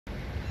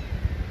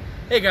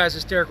Hey guys,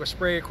 it's Derek with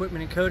Spray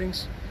Equipment and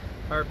Coatings.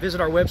 Visit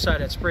our website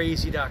at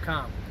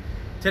SprayEZ.com.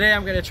 Today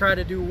I'm going to try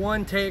to do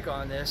one take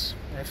on this.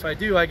 If I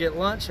do, I get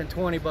lunch and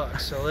 20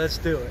 bucks, so let's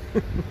do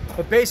it.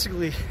 But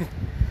basically,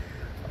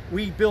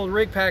 we build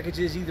rig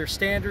packages either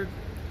standard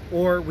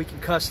or we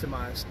can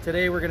customize.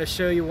 Today we're going to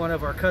show you one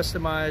of our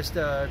customized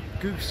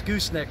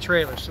gooseneck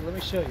trailers. So let me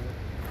show you.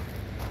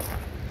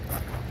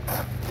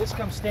 This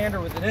comes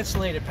standard with an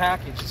insulated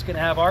package. It's going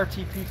to have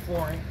RTP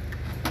flooring.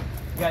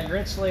 You got your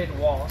insulated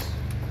walls.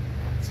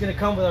 It's going to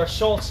come with our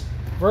Schultz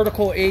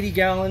vertical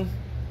 80-gallon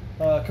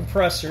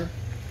compressor.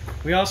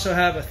 We also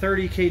have a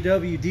 30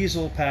 kW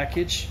diesel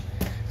package.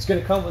 It's going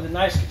to come with a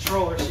nice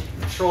controller so you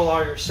can control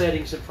all your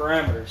settings and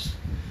parameters.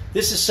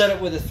 This is set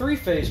up with a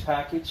 3-phase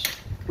package,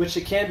 which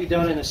it can be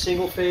done in a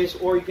single phase,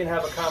 or you can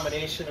have a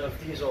combination of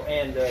diesel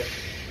and the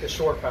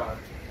shore power.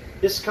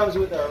 This comes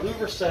with our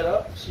louver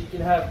setup, so you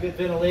can have good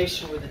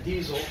ventilation with the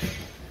diesel.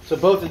 So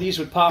both of these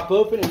would pop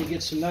open and you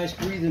get some nice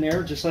breathing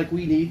air, just like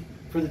we need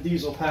for the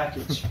diesel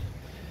package.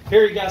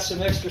 Here you got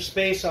some extra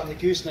space on the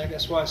gooseneck.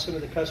 That's why some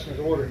of the customers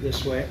ordered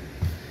this way.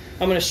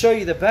 I'm going to show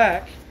you the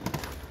back.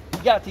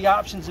 You got the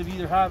options of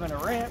either having a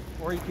ramp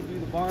or you can do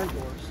the barn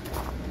doors.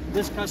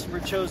 This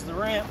customer chose the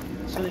ramp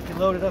so they can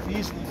load it up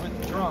easily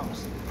with the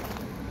drums.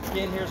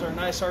 Again, here's our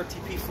nice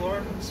RTP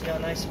floor. See how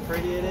nice and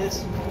pretty it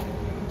is.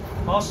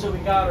 Also, we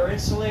got our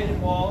insulated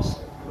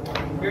walls.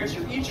 Here's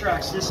your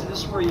E-track system. This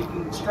is where you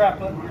can strap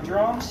up your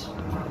drums.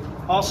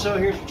 Also,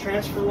 here's your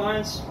transfer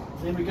lines.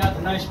 Then we got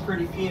the nice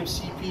pretty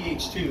PMC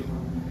PH2.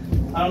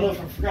 I don't know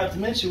if I forgot to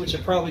mention, which I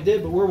probably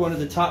did, but we're one of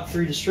the top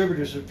 3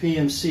 distributors of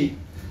PMC.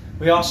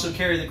 We also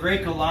carry the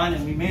Graco line,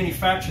 and we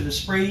manufacture the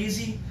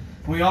SprayEZ.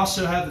 And we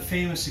also have the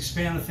famous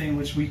Expandothane,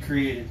 which we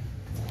created.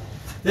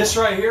 This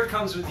right here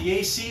comes with the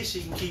AC, so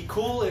you can keep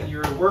cool, and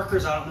your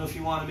workers, I don't know if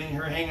you want them in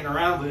here hanging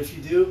around, but if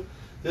you do,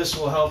 this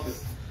will help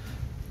it.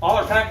 All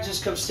our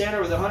packages come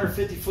standard with a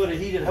 150-foot of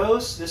heated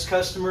hose. This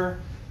customer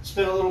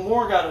spent a little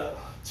more, got a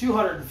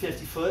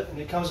 250-foot, and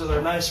it comes with our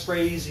nice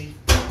SprayEZ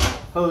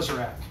hose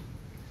rack.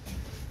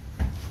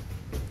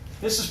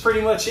 This is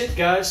pretty much it,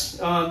 guys.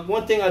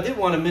 One thing I did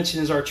want to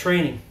mention is our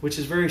training, which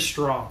is very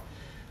strong.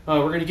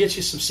 We're going to get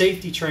you some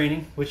safety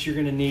training, which you're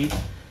going to need.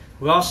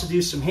 We also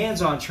do some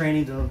hands-on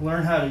training to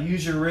learn how to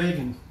use your rig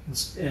and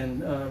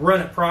run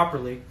it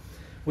properly.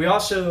 We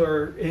also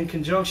are in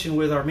conjunction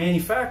with our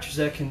manufacturers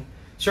that can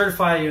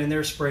certify you in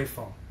their spray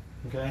foam.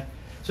 Okay?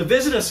 So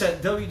visit us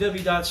at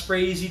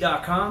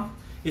www.sprayez.com.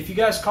 If you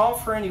guys call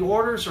for any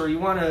orders or you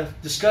want to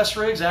discuss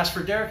rigs, ask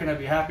for Derek and I'd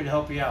be happy to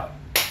help you out.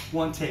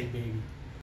 One take, baby.